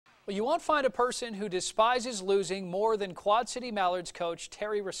Well, you won't find a person who despises losing more than Quad City Mallards coach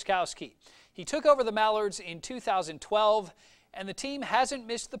Terry Ruskowski. He took over the Mallards in 2012, and the team hasn't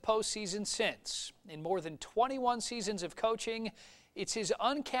missed the postseason since. In more than 21 seasons of coaching, it's his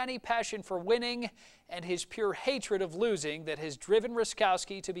uncanny passion for winning and his pure hatred of losing that has driven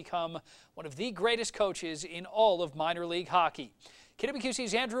Ruskowski to become one of the greatest coaches in all of minor league hockey.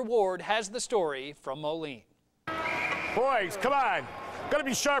 KWQC's Andrew Ward has the story from Moline. Boys, come on. Got to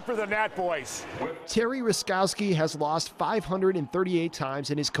be sharper than that, boys. Terry Ruskowski has lost 538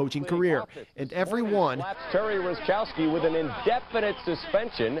 times in his coaching career, and every one Terry Ruskowski with an indefinite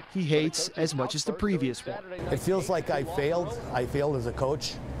suspension he hates as much as the previous one. It feels like I failed. I failed as a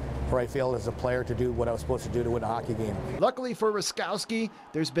coach, or I failed as a player to do what I was supposed to do to win a hockey game. Luckily for Ruskowski,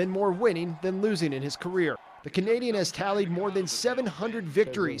 there's been more winning than losing in his career. The Canadian has tallied more than 700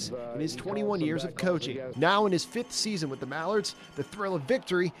 victories in his 21 years of coaching. Now in his 5th season with the Mallards, the thrill of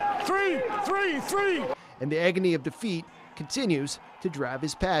victory Three, and the agony of defeat continues to drive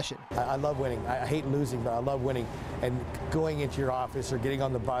his passion. I love winning. I hate losing, but I love winning. And going into your office or getting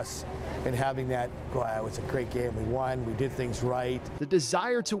on the bus and having that, wow, it was a great game. We won. We did things right. The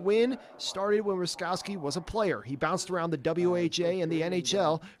desire to win started when Ruskowski was a player. He bounced around the WHA and the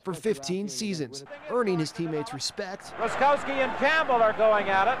NHL for 15 seasons, earning his teammates' respect. Ruskowski and Campbell are going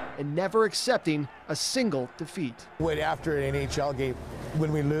at it. And never accepting a single defeat. When after an NHL game,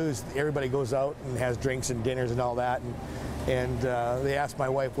 when we lose, everybody goes out and has drinks and dinners and all that. And they asked my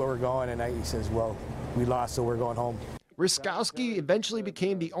wife where we're going, and he says, well, we lost, so we're going home. Ruskowski eventually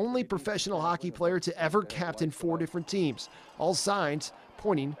became the only professional hockey player to ever captain 4 different teams, all signs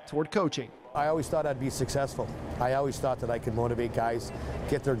pointing toward coaching. I always thought I'd be successful. I always thought that I could motivate guys,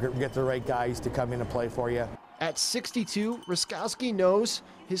 get the right guys to come in and play for you. At 62, Ruskowski knows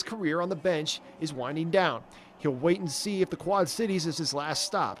his career on the bench is winding down. He'll wait and see if the Quad Cities is his last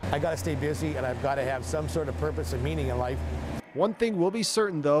stop. I got to stay busy, and I've got to have some sort of purpose and meaning in life. One thing will be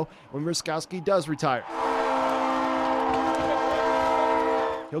certain, though, when Ruskowski does retire,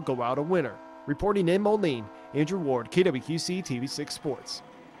 he'll go out a winner. Reporting in Moline, Andrew Ward, KWQC TV6 Sports.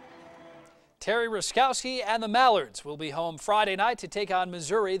 Terry Ruskowski and the Mallards will be home Friday night to take on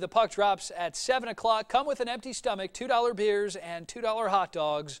Missouri. The puck drops at 7 o'clock. Come with an empty stomach. $2 beers and $2 hot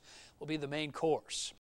dogs will be the main course.